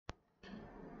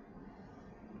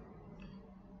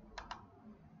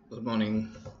Good morning,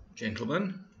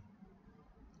 gentlemen.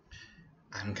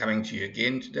 I'm coming to you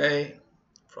again today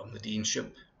from the Deanship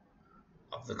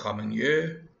of the Common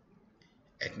Year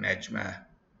at Majma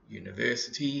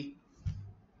University.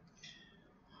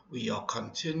 We are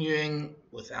continuing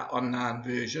with our online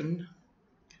version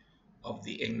of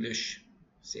the English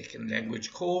Second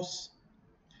Language course.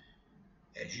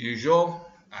 As usual,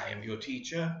 I am your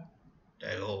teacher,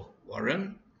 Dale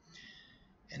Warren,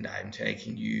 and I'm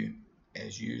taking you,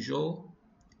 as usual,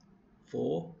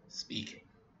 for speaking.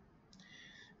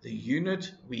 The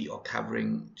unit we are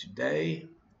covering today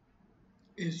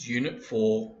is Unit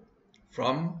 4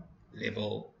 from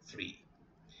Level 3.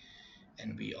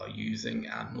 And we are using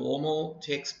our normal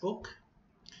textbook,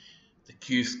 the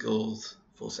Q Skills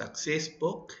for Success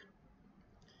book,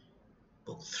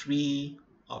 Book 3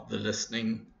 of the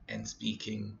Listening and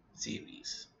Speaking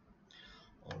series.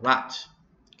 Alright,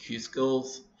 Q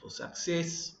Skills for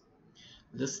Success,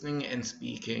 Listening and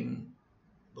Speaking,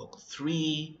 Book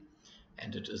 3,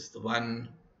 and it is the one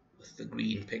with the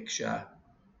green picture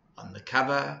on the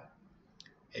cover,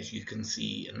 as you can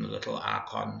see in the little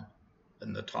icon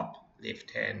in the top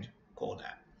left-hand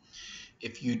corner.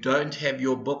 If you don't have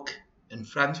your book in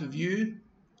front of you,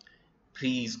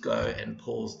 please go and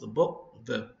pause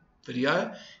the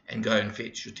video and go and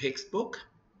fetch your textbook.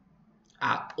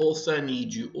 I also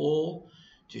need you all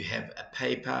to have a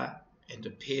paper and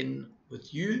a pen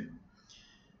with you.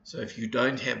 So if you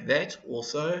don't have that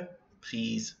also,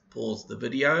 please pause the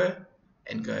video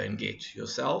and go and get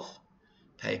yourself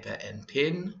paper and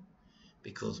pen,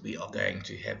 because we are going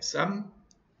to have some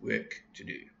work to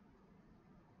do.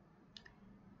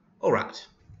 Alright,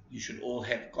 you should all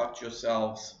have got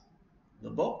yourselves the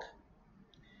book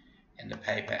and the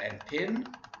paper and pen.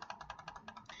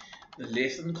 The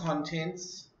lesson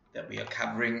contents that we are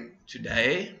covering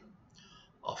today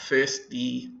are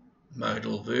firstly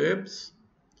modal verbs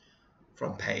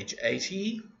from page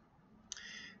 80.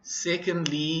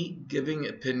 Secondly, giving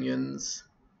opinions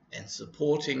and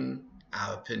supporting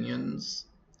our opinions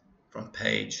from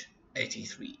page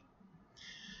 83.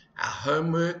 Our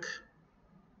homework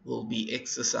will be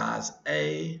exercise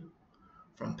A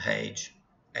from page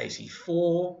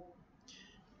 84,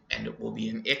 and it will be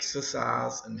an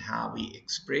exercise in how we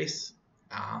express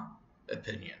our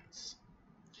opinions.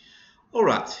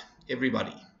 Alright,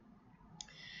 everybody.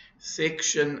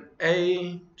 Section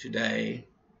A today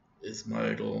is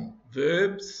modal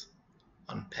verbs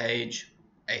on page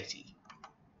 80.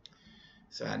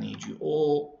 So I need you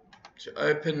all to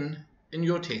open in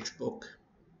your textbook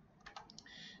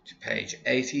to page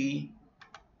 80,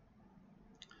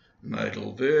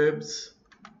 modal verbs,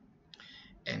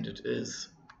 and it is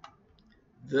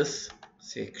this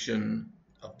section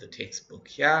of the textbook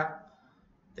here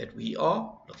that we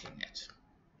are looking at.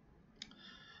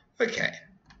 Okay,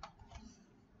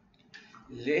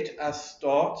 let us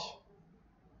start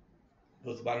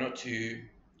with one or two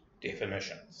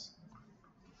definitions.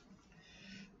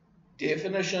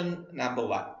 Definition number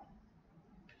 1.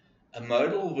 A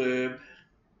modal verb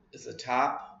is a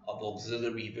type of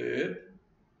auxiliary verb,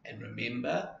 and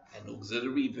remember, an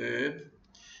auxiliary verb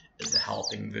is a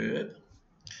helping verb.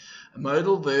 A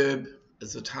modal verb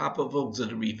is a type of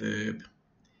auxiliary verb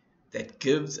that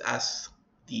gives us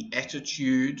the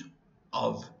attitude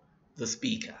of the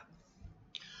speaker.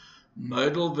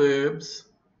 Modal verbs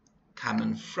come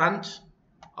in front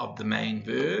of the main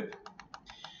verb,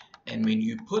 and when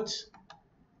you put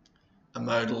a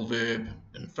modal verb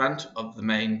in front of the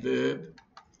main verb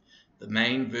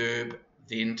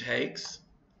then takes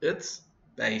its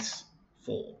base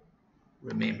form.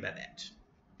 Remember that.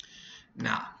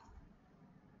 Now,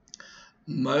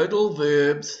 modal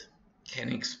verbs can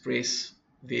express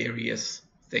various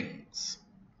things.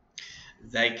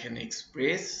 They can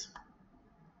express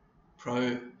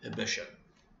prohibition.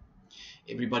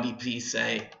 Everybody please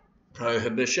say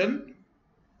prohibition.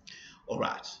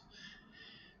 Alright.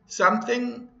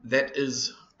 Something that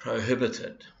is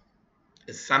prohibited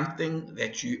is something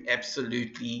that you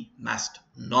absolutely must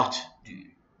not do.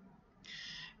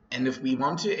 And if we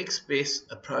want to express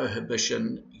a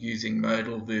prohibition using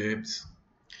modal verbs,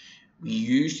 we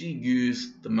usually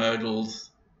use the modals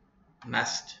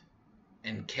must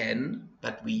and can,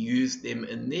 but we use them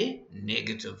in their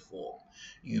negative form.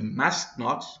 You must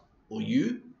not, or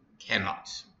you cannot.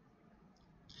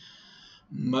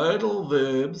 Modal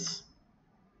verbs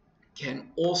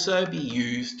can also be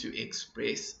used to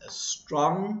express a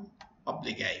strong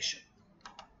obligation.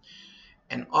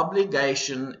 An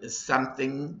obligation is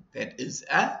something that is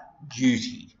a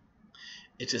duty.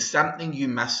 It is something you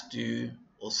must do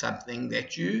or something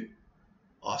that you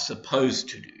are supposed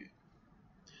to do.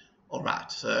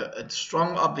 Alright, so a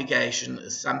strong obligation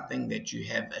is something that you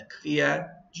have a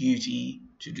clear duty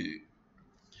to do.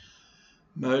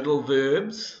 Modal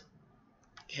verbs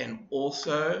can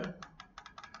also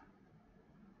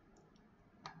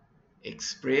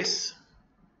express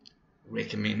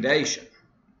recommendation.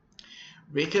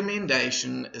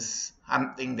 Recommendation is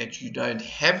something that you don't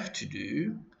have to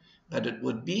do, but it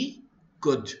would be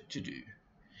good to do.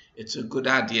 It's a good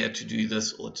idea to do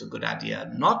this, or it's a good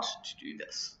idea not to do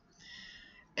this.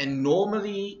 And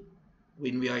normally,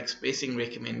 when we are expressing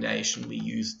recommendation, we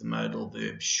use the modal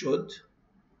verb should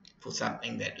for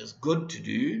something that is good to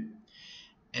do.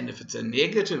 And if it's a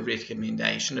negative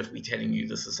recommendation, if we're telling you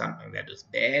this is something that is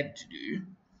bad to do,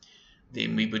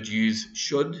 then we would use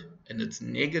should in its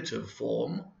negative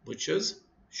form, which is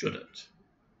shouldn't.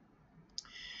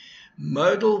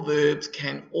 Modal verbs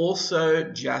can also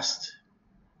just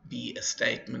be a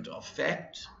statement of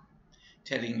fact,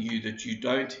 telling you that you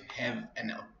don't have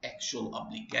an actual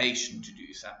obligation to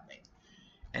do something.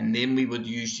 And then we would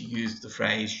usually use the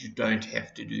phrase, you don't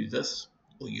have to do this,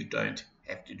 or you don't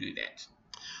have to do that.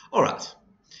 All right.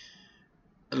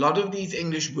 A lot of these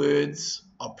English words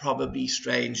are probably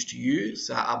strange to you,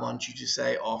 so I want you to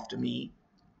say after me,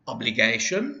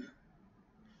 obligation,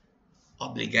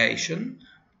 obligation,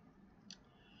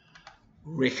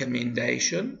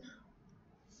 recommendation,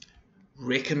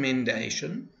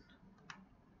 recommendation.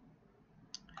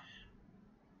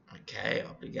 Okay,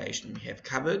 obligation we have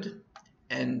covered,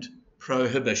 and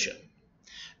prohibition.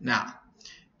 Now,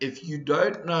 if you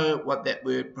don't know what that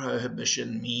word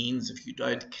prohibition means, if you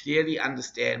don't clearly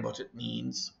understand what it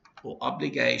means, or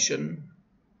obligation,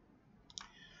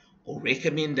 or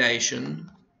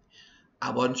recommendation,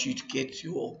 I want you to get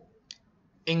your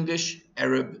English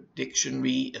Arab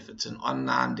dictionary, if it's an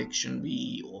online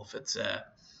dictionary, or if it's a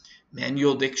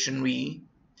manual dictionary,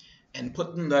 and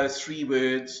put in those three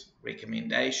words,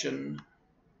 recommendation,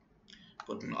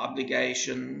 put in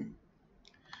obligation,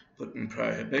 put in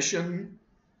prohibition,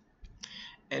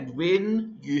 and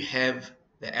when you have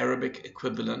the Arabic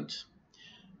equivalent,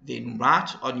 then write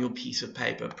on your piece of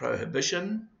paper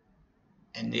prohibition,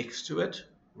 and next to it,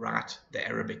 write the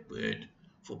Arabic word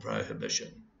for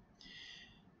prohibition.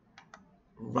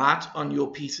 Write on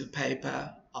your piece of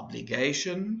paper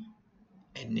obligation,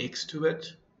 and next to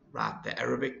it, write the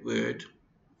Arabic word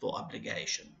for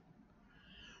obligation.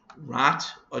 Write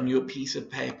on your piece of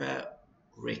paper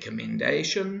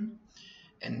recommendation,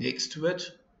 and next to it,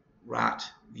 write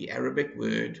the Arabic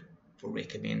word for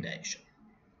recommendation.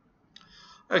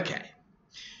 Okay,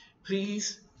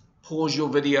 please pause your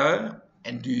video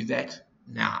and do that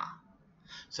now,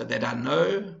 so that I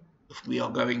know if we are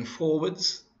going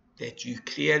forwards that you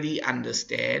clearly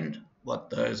understand what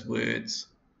those words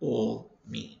all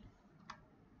mean.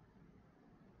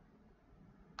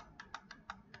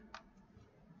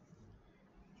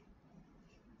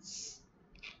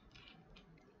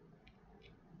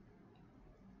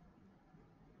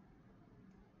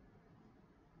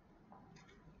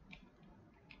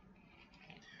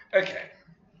 Okay,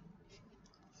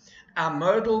 our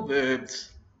modal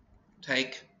verbs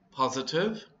take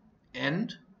positive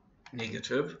and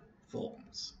negative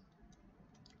forms.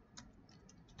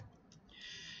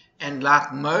 And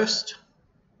like most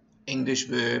English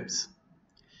verbs,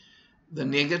 the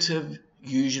negative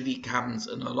usually comes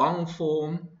in a long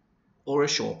form or a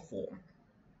short form.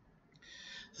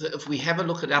 So if we have a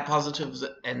look at our positives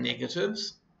and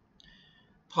negatives,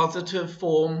 positive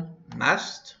form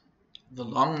must, the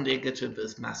long negative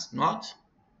is must not,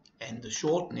 and the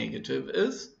short negative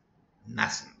is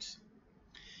mustn't.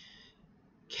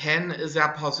 Can is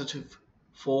our positive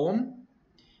form,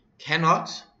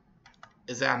 cannot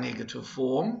is our negative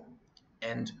form,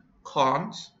 and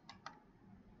can't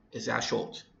is our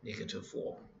short negative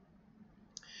form.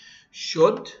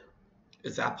 Should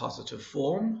is our positive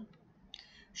form,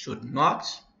 should not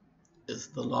is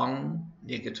the long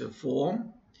negative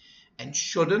form, and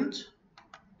shouldn't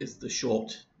is the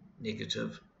short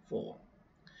negative form.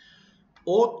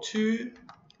 Ought to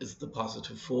is the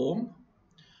positive form,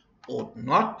 ought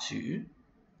not to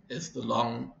is the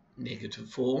long negative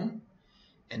form,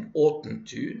 and oughtn't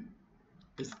to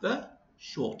is the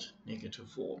short negative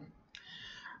form.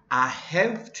 I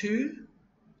have to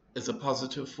is a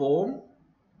positive form,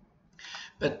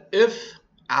 but if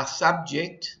our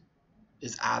subject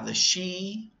is either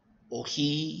she or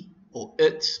he or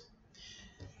it,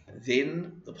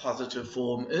 then the positive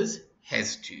form is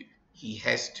has to. He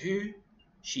has to,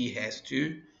 she has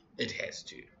to, it has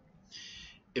to.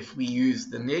 If we use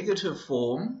the negative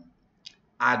form,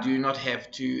 I do not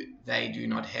have to, they do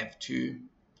not have to,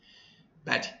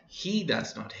 but he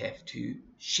does not have to,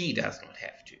 she does not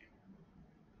have to.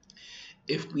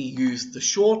 if we use the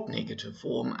short negative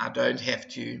form,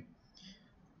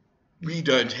 we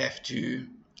don't have to,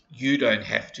 you don't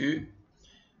have to.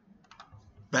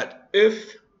 But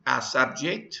if our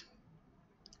subject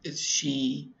is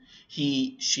she,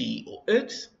 he, she, or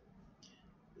it,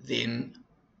 then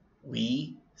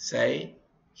we say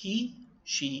he,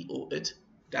 she, or it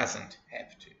doesn't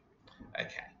have to.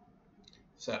 Okay,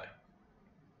 so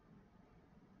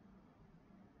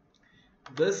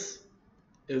this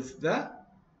is the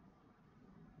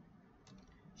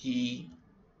he,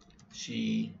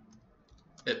 she,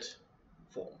 it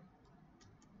form.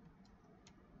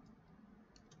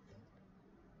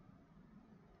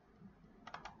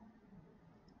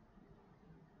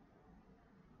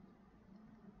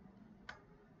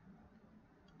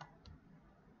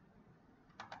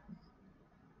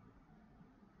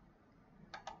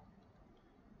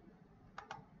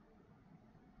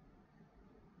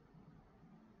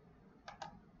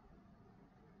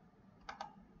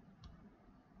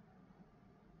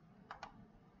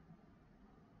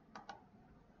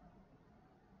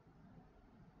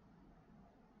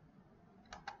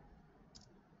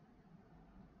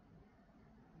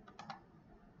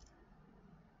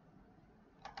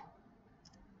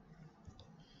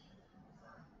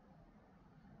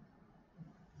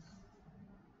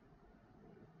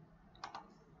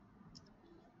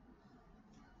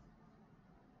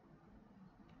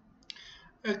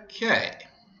 Okay.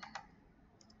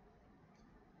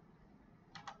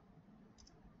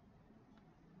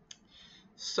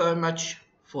 So much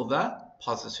for the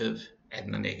positive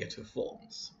and the negative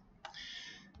forms.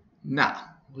 Now,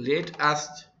 let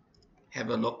us have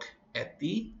a look at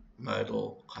the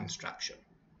modal construction.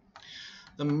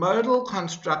 The modal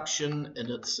construction in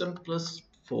its simplest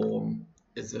form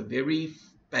is a very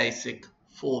basic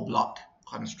 4-block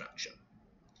construction.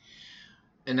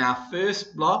 In our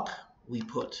first block, we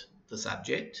put the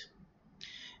subject.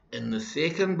 In the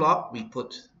second block, we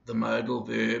put the modal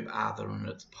verb either in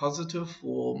its positive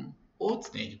form or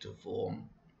its negative form.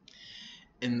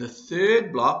 In the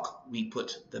third block, we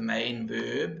put the main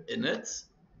verb in its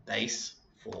base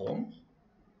form.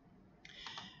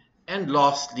 And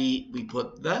lastly, we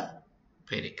put the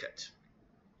predicate.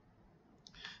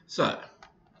 So,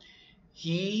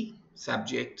 he,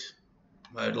 subject,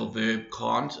 modal verb,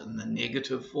 can't in the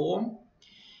negative form.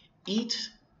 Eat,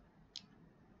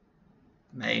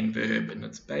 main verb in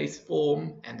its base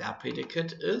form, and our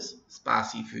predicate is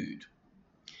spicy food.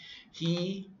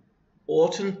 He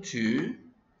oughtn't to,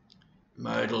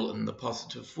 modal in the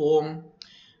positive form,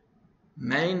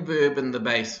 main verb in the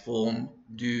base form,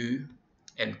 do,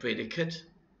 and predicate,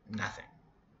 nothing.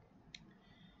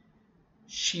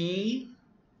 She,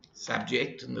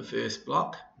 subject in the first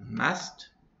block, must,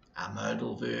 our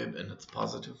modal verb in its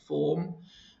positive form,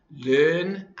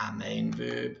 learn, our main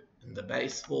verb in the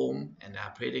base form, and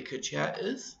our predicate here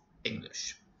is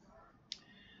English.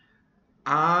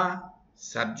 Our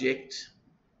subject,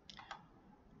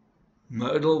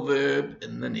 modal verb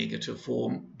in the negative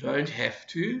form, don't have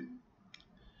to.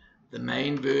 The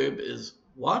main verb is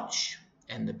watch,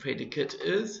 and the predicate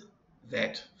is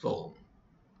that film.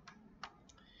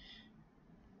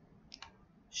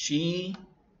 She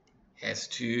has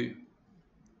to,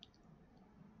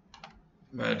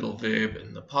 modal verb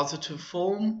in the positive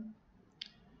form,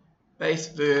 base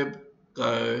verb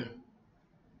go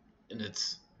in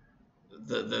its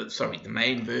the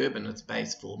main verb in its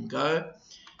base form go,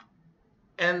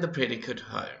 and the predicate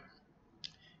home.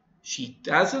 She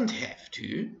doesn't have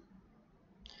to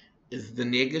is the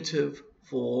negative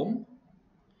form,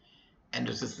 and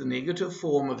it is the negative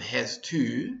form of has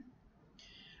to,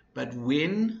 but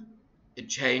when it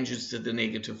changes to the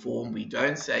negative form, we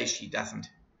don't say she doesn't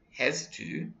has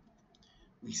to,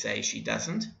 we say she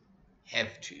doesn't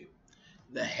have to.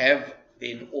 The have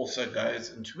then also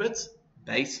goes into its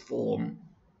base form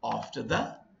after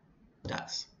the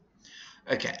does.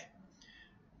 Okay,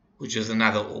 which is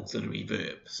another auxiliary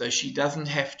verb. So she doesn't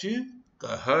have to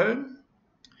go home.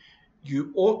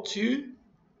 You ought to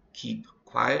keep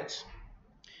quiet.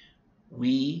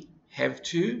 We have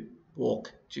to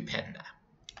walk to Panda.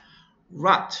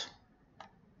 Right.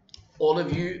 All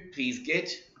of you, please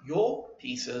get your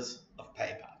pieces of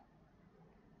paper.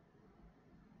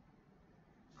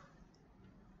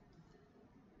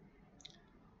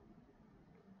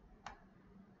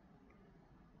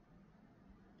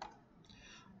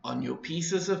 On your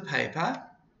pieces of paper,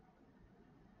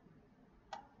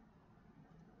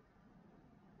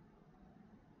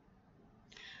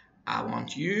 I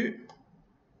want you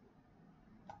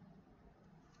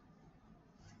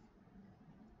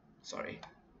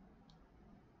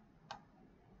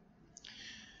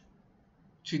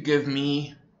to give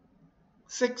me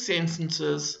 6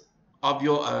 sentences of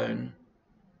your own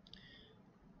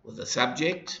with a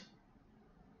subject,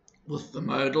 with the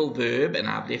modal verb, and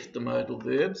I've left the modal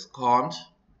verbs: can't,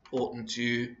 oughtn't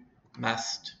to,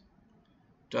 must,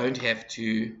 don't have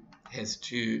to, has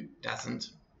to, doesn't.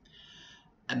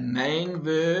 A main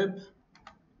verb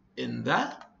in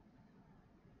the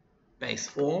base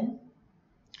form,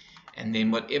 and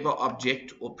then whatever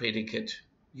object or predicate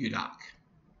you like.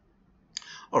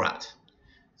 Alright,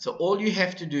 so all you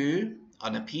have to do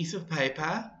on a piece of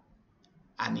paper,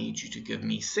 I need you to give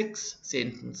me 6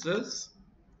 sentences.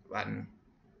 1,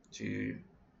 2,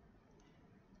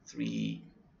 3,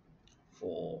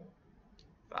 4,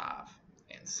 5,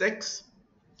 and 6.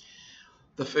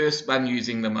 The first one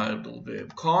using the modal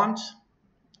verb can't.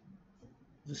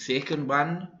 The second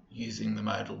one using the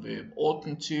modal verb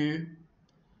oughtn't to.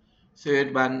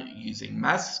 Third one using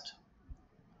must.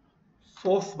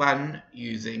 Fourth one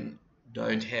using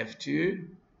don't have to.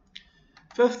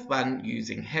 Fifth one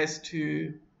using has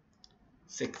to.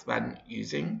 Sixth one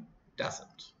using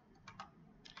doesn't.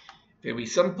 Very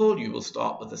simple. You will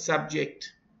start with the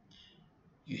subject.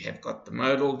 You have got the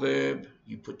modal verb.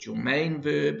 You put your main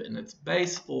verb in its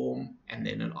base form and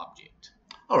then an object.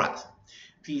 Alright,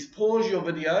 please pause your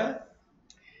video.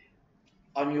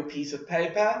 On your piece of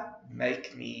paper,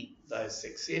 make me those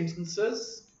 6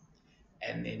 sentences,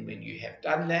 and then when you have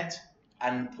done that,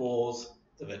 unpause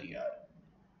the video.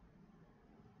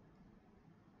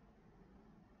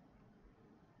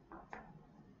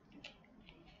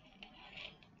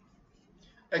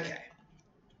 Okay.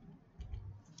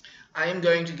 I am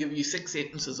going to give you 6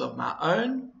 sentences of my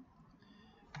own,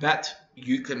 but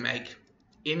you can make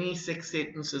any 6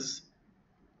 sentences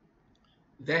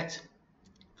that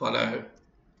follow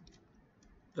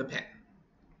the pattern.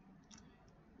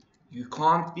 You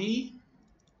can't be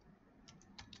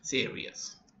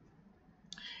serious.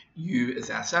 You is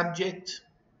our subject,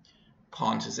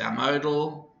 can't is our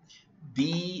modal,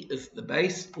 be is the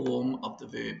base form of the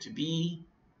verb to be,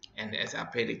 and as our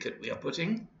predicate we are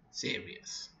putting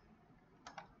serious.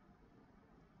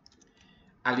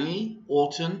 Ali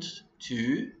oughtn't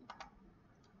to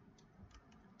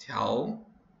tell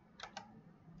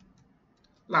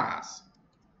lies.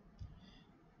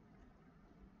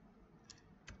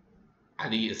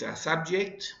 Ali is our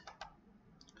subject.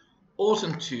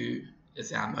 Oughtn't to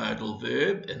is our modal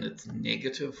verb in its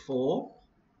negative form.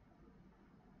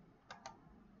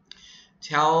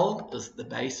 Tell is the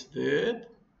base verb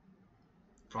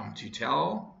from to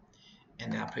tell,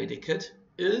 and our predicate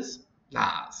is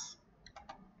lies.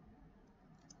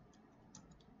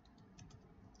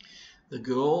 The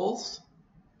girls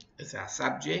is our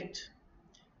subject.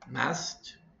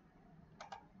 Must.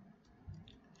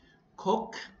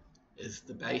 Cook is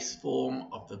the base form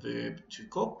of the verb to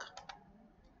cook.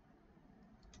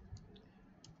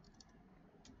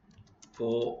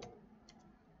 For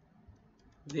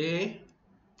their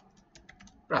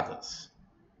brothers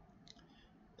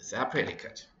is our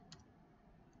predicate.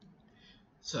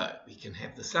 So we can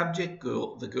have the subject,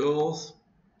 girl, the girls,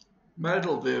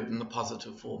 modal verb in the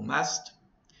positive form must,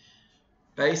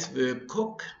 base verb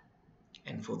cook,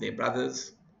 and for their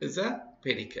brothers is a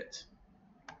predicate.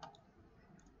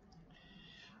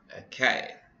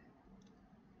 Okay.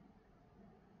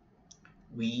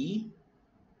 We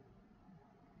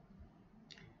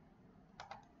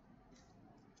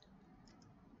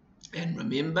and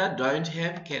remember, don't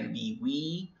have can be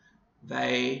we,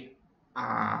 they,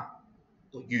 are,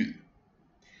 or you.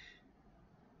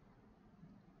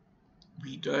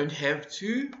 We don't have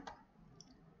to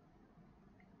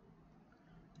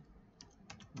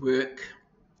work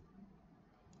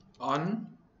on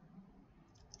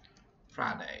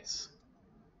Fridays.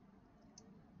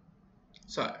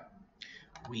 So,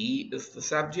 we is the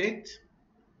subject,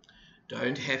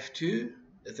 don't have to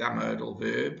is our modal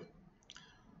verb,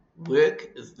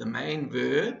 work is the main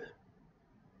verb,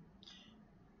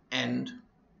 and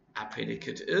our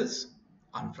predicate is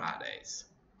on Fridays.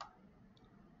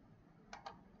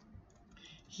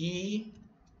 He,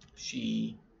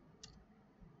 she,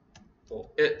 or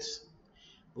it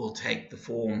will take the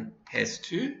form has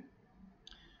to,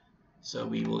 so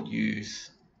we will use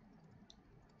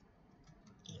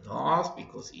Inaz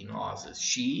because Inaz is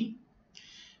she.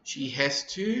 She has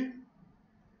to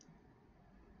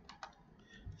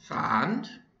find,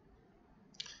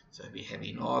 so we have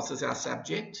Inaz as our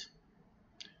subject.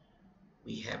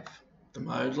 We have the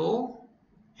modal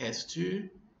has to.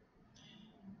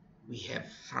 We have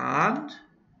find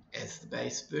as the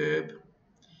base verb,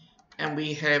 and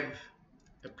we have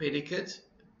a predicate,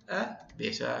 a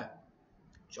better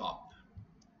job.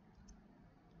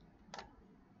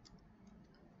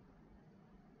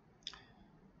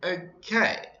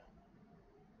 Okay.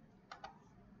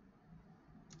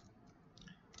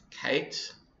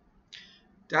 Kate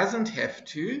doesn't have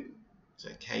to, so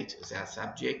Kate is our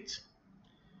subject.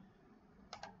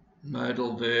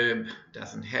 Modal verb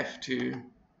doesn't have to.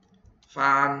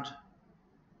 Found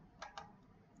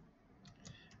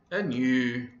a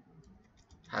new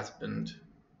husband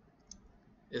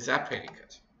is our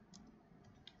predicate.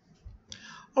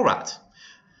 All right.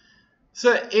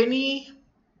 So anything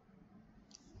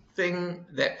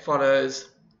that follows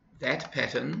that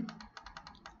pattern,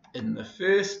 in the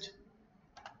first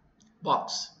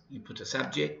box you put a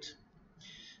subject.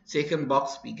 Second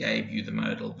box we gave you the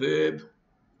modal verb.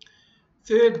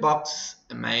 Third box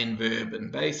a main verb in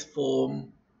base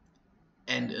form.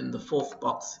 And in the fourth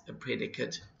box a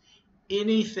predicate.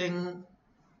 Anything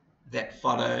that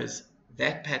follows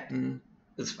that pattern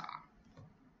is fine.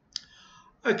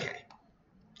 Okay,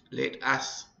 let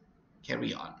us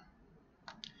carry on.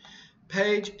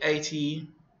 Page 80,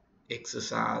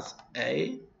 exercise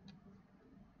A.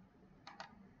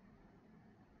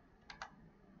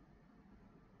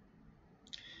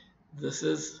 This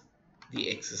is the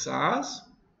exercise.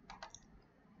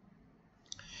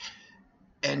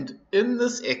 And in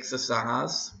this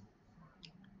exercise,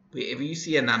 wherever you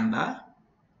see a number,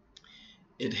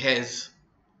 it has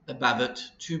above it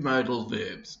two modal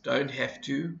verbs. Don't have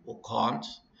to or can't,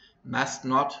 must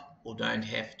not or don't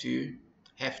have to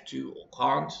or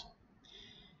can't.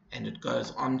 And it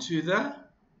goes on to the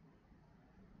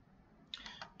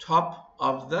top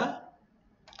of the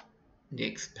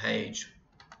next page.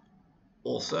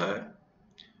 Also,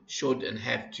 should and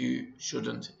have to,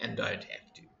 shouldn't and don't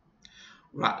have to.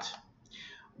 Right,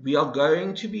 we are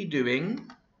going to be doing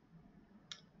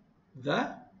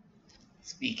the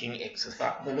speaking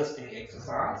exercise, the listening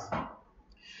exercise.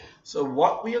 So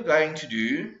what we are going to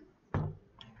do,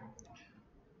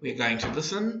 we're going to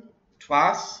listen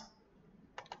twice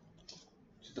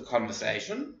to the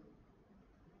conversation,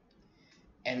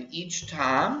 and each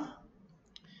time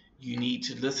you need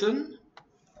to listen,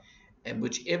 and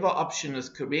whichever option is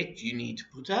correct, you need to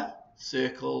put a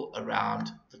circle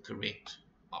around the correct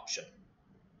option.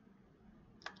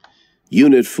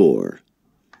 Unit 4.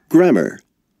 Grammar.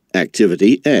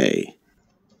 Activity A.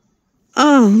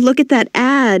 Oh, look at that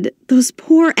ad. Those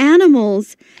poor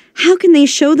animals. How can they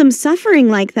show them suffering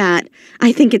like that?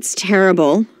 I think it's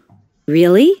terrible.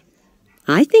 Really?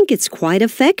 I think it's quite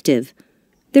effective.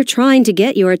 They're trying to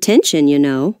get your attention, you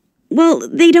know. Well,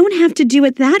 they don't have to do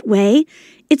it that way.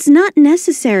 It's not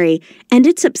necessary, and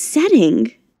it's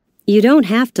upsetting. You don't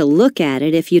have to look at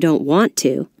it if you don't want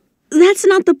to. That's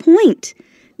not the point.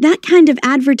 That kind of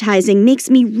advertising makes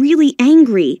me really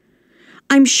angry.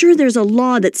 I'm sure there's a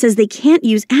law that says they can't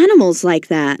use animals like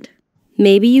that.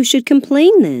 Maybe you should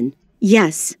complain then.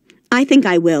 Yes, I think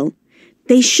I will.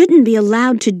 They shouldn't be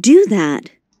allowed to do that.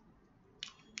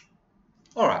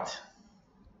 All right.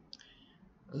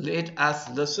 Let us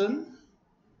listen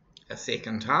a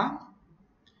second time,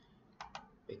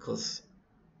 because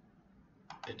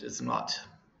it is not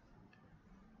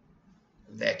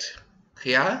that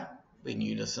clear when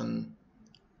you listen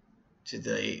to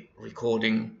the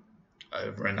recording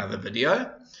over another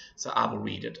video, so I will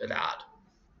read it aloud.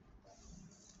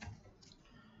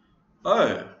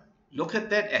 Oh, look at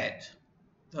that ad.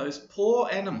 Those poor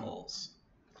animals.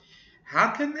 How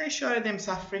can they show them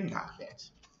suffering like that?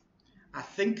 I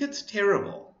think it's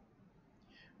terrible.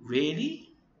 Really?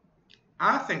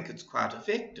 I think it's quite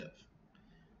effective.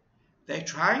 They're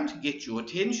trying to get your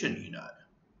attention, you know.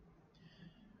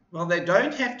 Well, they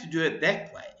don't have to do it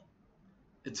that way.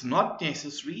 It's not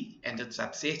necessary and it's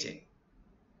upsetting.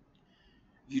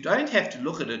 You don't have to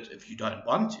look at it if you don't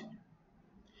want to.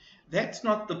 That's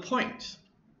not the point.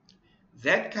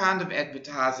 That kind of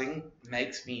advertising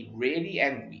makes me really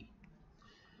angry.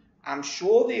 I'm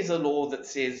sure there's a law that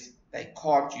says they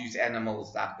can't use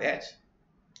animals like that.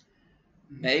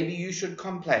 Maybe you should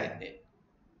complain then.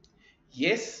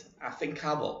 Yes, I think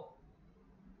I will.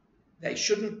 They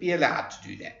shouldn't be allowed to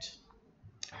do that.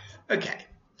 Okay,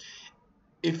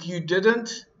 if you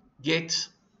didn't get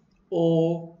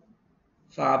all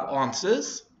 5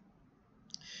 answers,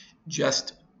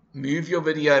 just move your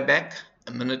video back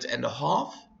 1.5 minutes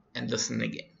and listen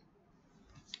again.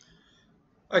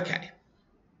 Okay,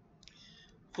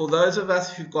 for those of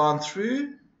us who've gone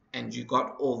through and you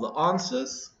got all the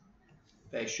answers,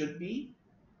 they should be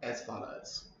as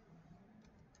follows.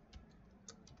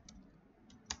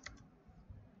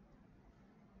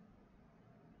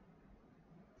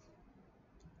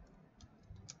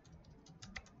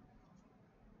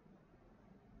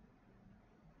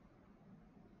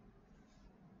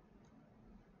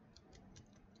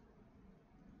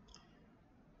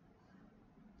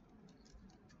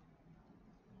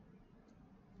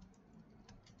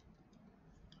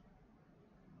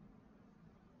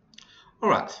 All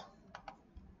right.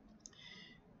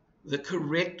 The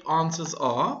correct answers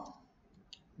are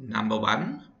number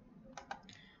 1,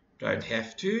 don't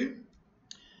have to.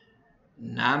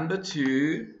 Number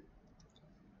 2,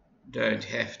 don't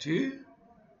have to.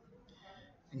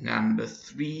 Number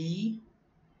 3,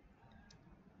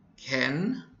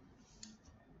 can.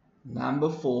 Number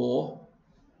 4,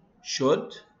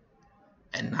 should.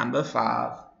 And number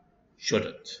 5,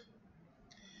 shouldn't.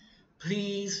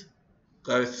 Please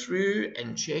go through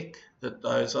and check that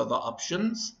those are the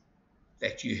options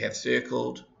that you have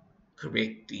circled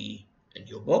correctly in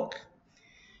your book.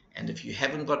 And if you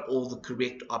haven't got all the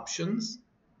correct options,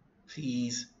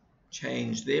 please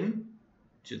change them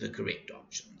to the correct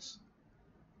options.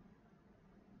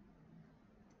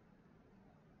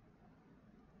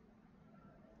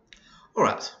 All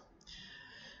right.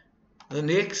 The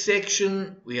next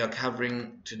section we are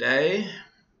covering today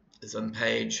is on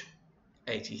page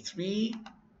 83,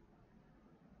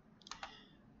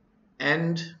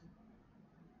 and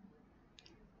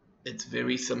it's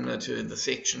very similar to the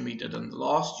section we did in the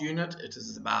last unit. It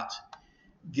is about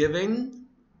giving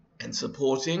and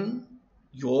supporting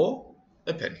your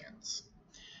opinions.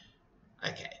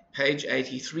 Okay, page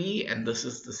 83, and this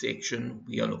is the section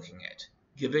we are looking at.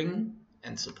 Giving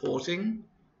and supporting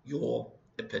your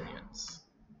opinions.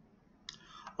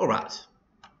 All right.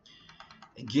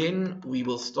 Again, we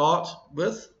will start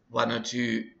with 1 or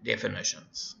 2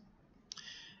 definitions.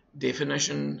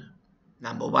 Definition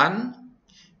number 1,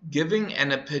 giving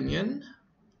an opinion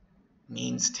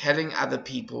means telling other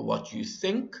people what you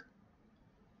think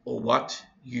or what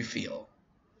you feel.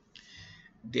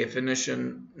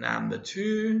 Definition number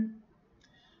 2,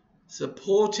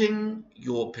 supporting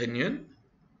your opinion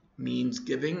means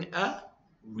giving a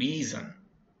reason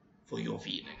for your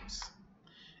feelings.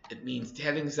 It means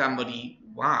telling somebody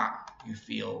why you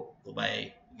feel the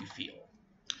way you feel.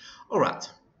 All right.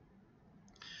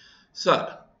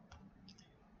 So,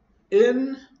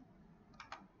 in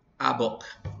our book,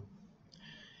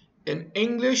 in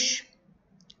English,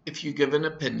 if you give an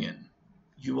opinion,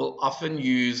 you will often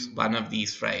use one of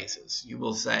these phrases. You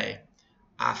will say,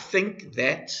 I think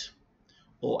that,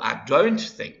 or I don't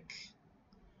think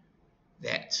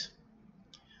that.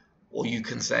 Or you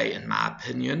can say, in my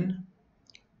opinion,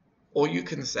 or you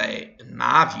can say, in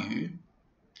my view,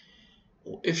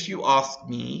 or if you ask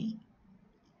me,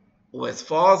 or as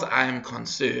far as I am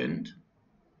concerned.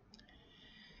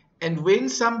 And when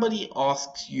somebody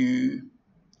asks you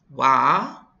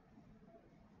why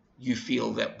you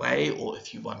feel that way, or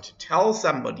if you want to tell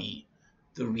somebody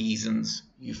the reasons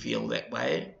you feel that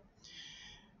way,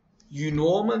 you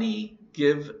normally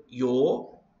give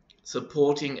your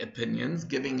supporting opinions,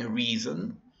 giving a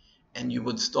reason, and you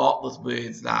would start with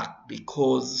words like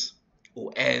because,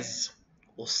 or as,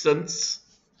 or since,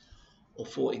 or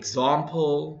for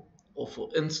example, or for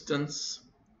instance,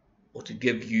 or to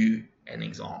give you an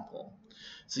example.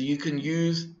 So you can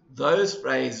use those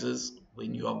phrases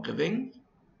when you are giving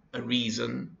a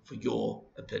reason for your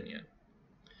opinion.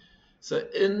 So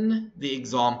in the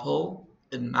example,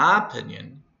 in my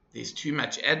opinion, there's too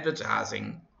much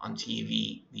advertising on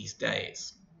TV these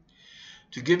days.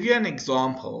 To give you an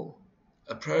example,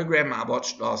 a program I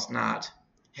watched last night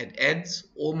had ads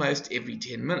almost every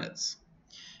 10 minutes.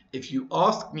 If you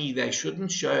ask me, they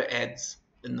shouldn't show ads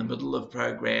in the middle of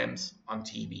programs on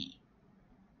TV.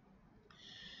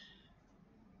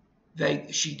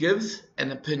 She gives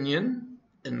an opinion,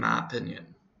 in my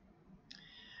opinion.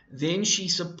 Then she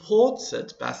supports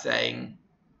it by saying,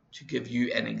 to give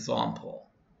you an example.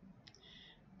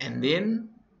 And then,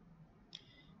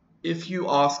 if you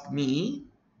ask me,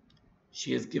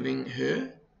 she is giving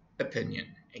her opinion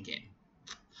again.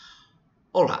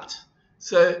 All right.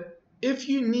 So if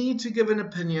you need to give an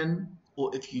opinion,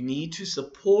 or if you need to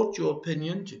support your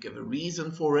opinion, to give a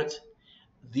reason for it,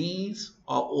 these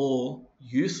are all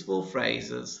useful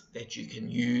phrases that you can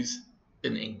use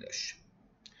in English.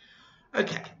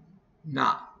 Okay,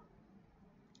 now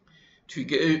to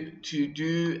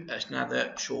do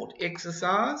another short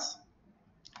exercise,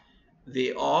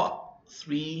 there are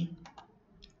 3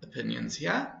 opinions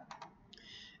here.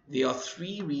 There are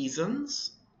 3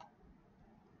 reasons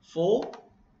for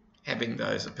having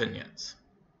those opinions.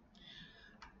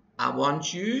 I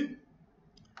want you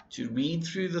to read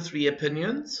through the 3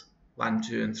 opinions, 1,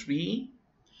 2, and 3.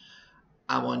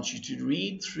 I want you to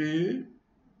read through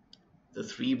the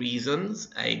 3 reasons,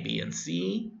 A, B, and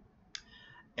C.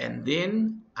 And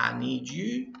then I need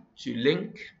you to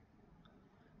link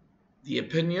the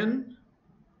opinion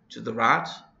to the right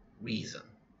reason.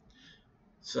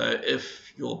 So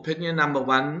if your opinion number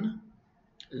 1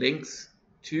 links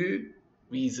to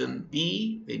reason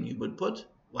B, then you would put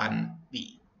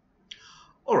 1B.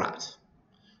 All right,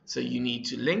 so you need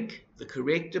to link the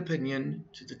correct opinion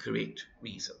to the correct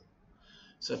reason.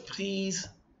 So please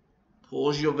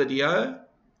pause your video,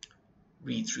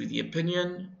 read through the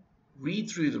opinion, read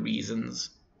through the reasons,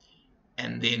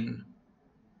 and then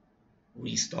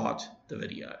restart the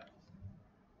video.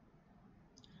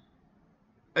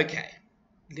 Okay,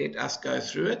 let us go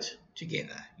through it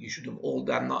together. You should have all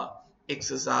done the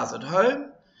exercise at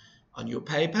home on your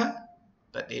paper,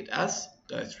 but let us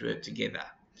go through it together.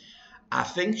 I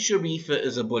think Sharifa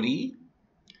is a bully.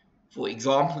 For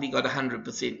example, he got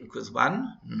 100% in quiz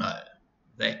 1. No,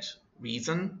 that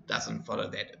reason doesn't follow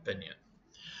that opinion.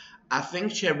 I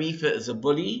think Sharifa is a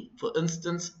bully. For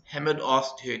instance, Hamid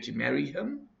asked her to marry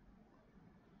him.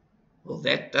 Well,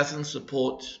 that doesn't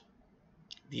support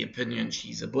the opinion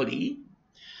she's a bully.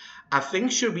 I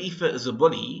think Sharifa is a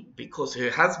bully because her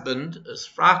husband is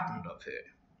frightened of her.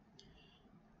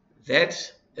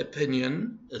 That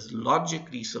opinion is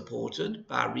logically supported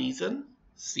by reason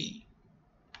C.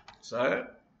 So,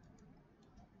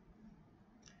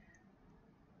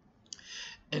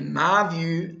 in my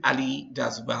view, Ali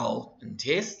does well in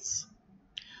tests.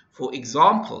 For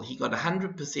example, he got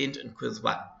 100% in quiz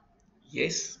 1.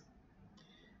 Yes,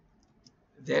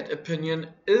 that opinion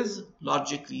is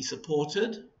logically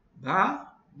supported by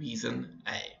reason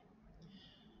A.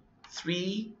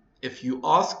 3, if you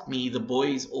ask me, the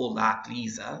boys all like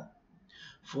Lisa.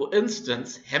 For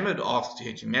instance, Hamid asked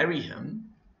her to marry him.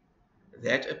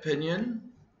 That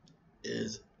opinion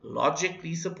is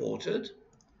logically supported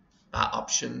by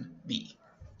option B.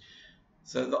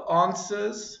 So the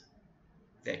answers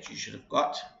that you should have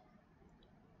got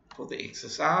for the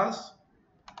exercise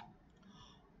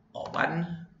are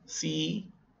 1C,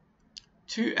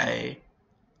 2A,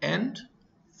 and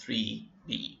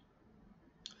 3B.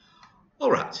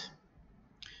 All right,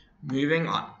 moving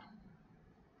on.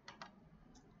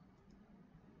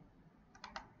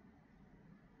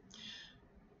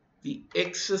 The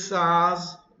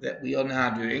exercise that we are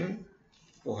now doing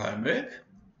for homework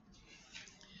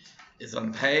is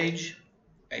on page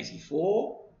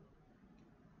 84.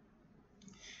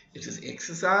 It is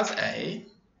exercise A,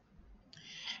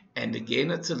 and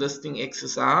again it's a listing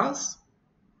exercise,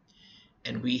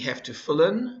 and we have to fill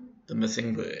in the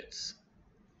missing words.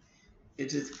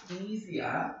 It is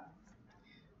easier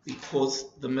because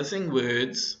the missing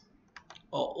words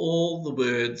are all the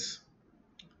words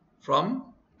from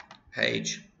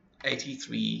page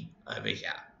 83 over here.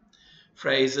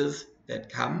 Phrases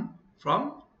that come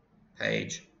from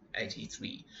page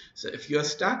 83. So if you're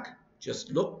stuck,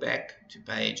 just look back to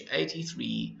page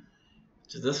 83,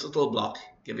 to this little block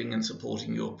giving and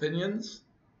supporting your opinions,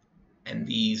 and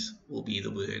these will be the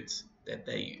words that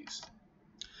they use.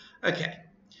 Okay,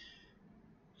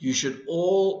 you should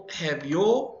all have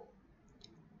your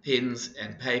pens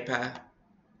and paper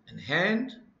in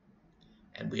hand,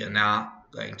 and we are now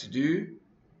going to do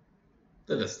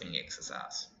the listening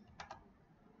exercise.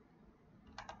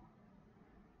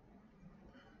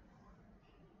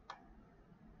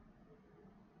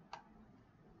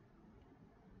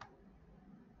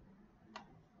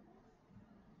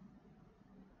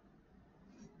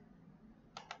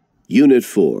 Unit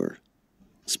 4.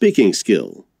 Speaking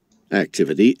Skill.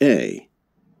 Activity A.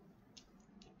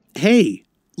 Hey,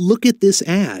 look at this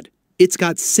ad. It's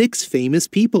got 6 famous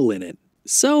people in it.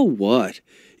 So what?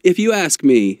 If you ask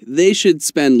me, they should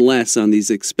spend less on these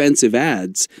expensive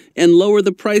ads and lower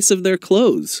the price of their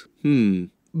clothes.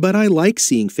 But I like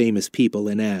seeing famous people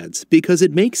in ads because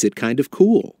it makes it kind of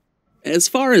cool. As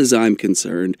far as I'm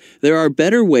concerned, there are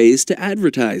better ways to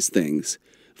advertise things.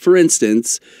 For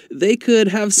instance, they could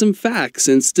have some facts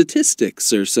and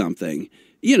statistics or something.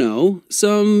 You know,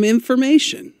 some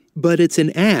information. But it's an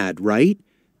ad, right?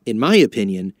 In my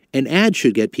opinion, an ad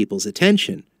should get people's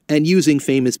attention, and using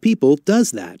famous people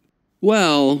does that.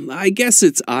 Well, I guess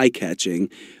it's eye-catching,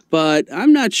 but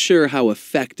I'm not sure how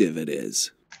effective it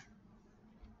is.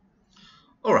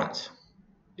 All right,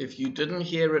 if you didn't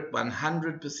hear it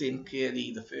 100%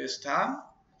 clearly the first time,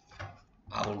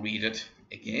 I will read it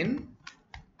again,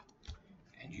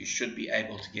 and you should be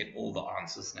able to get all the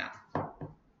answers now.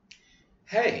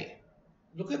 Hey,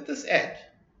 look at this ad.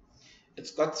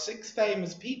 It's got 6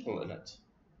 famous people in it.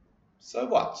 So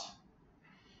what?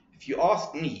 If you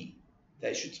ask me,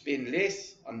 they should spend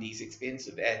less on these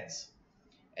expensive ads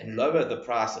and lower the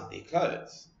price of their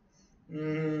clothes.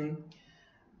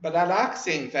 But I like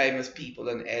seeing famous people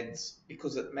in ads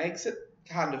because it makes it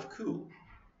kind of cool.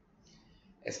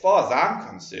 As far as I'm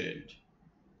concerned,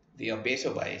 there are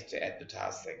better ways to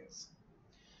advertise things.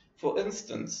 For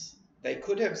instance, they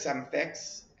could have some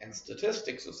facts and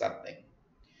statistics or something.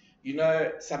 you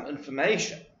know, some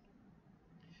information.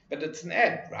 But it's an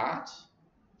ad, right?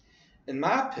 In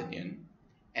my opinion,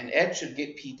 an ad should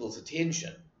get people's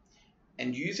attention,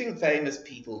 and using famous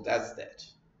people does that.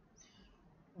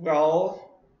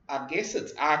 Well, I guess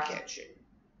it's eye-catching,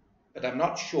 but I'm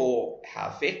not sure how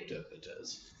effective it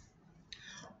is.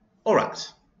 All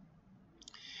right.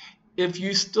 If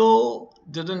you still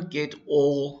didn't get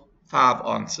all 5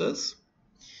 answers,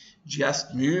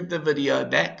 just move the video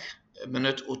back a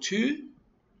minute or two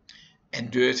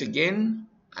and do it again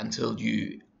until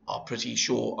you are pretty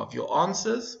sure of your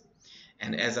answers.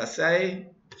 And as I say,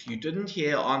 if you didn't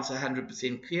hear answer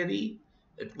 100% clearly,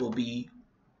 it will be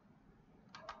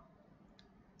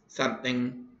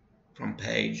something from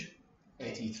page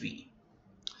 83.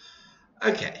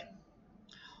 Okay,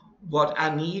 what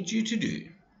I need you to do,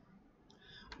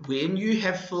 when you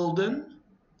have filled in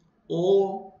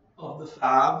all of the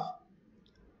 5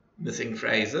 missing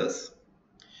phrases,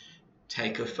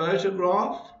 take a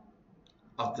photograph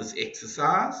of this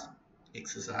exercise,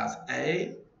 exercise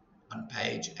A, on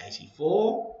page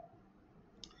 84.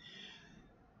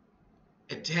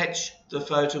 Attach the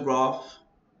photograph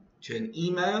to an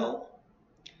email,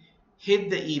 head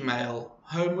the email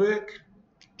homework,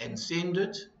 and send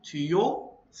it to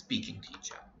your speaking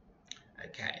teacher.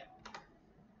 Okay.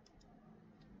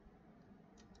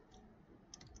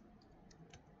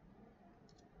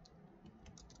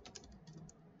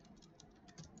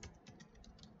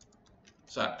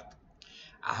 So,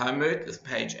 our homework is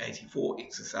page 84,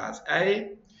 exercise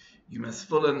A. You must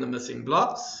fill in the missing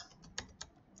blocks.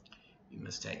 You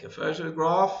must take a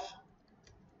photograph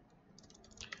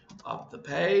of the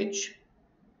page.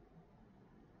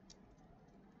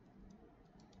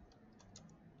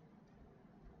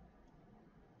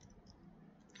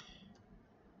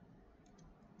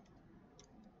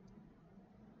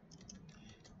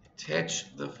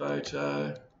 Attach the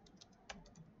photo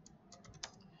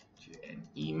to an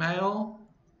email.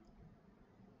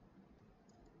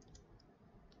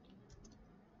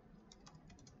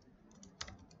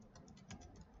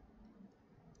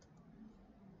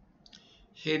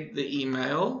 Head the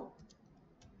email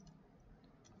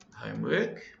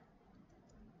homework.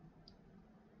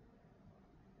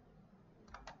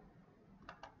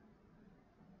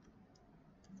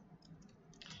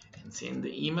 And send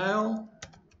the email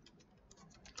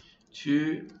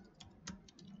to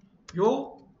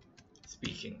your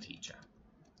speaking teacher.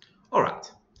 All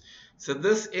right, so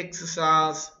this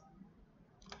exercise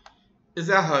is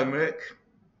our homework,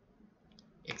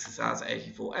 exercise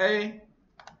 84A,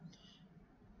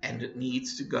 and it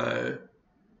needs to go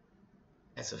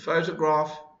as a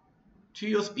photograph to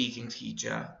your speaking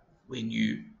teacher when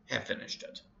you have finished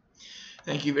it.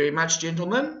 Thank you very much,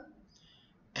 gentlemen,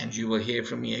 and you will hear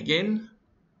from me again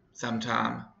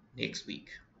sometime next week.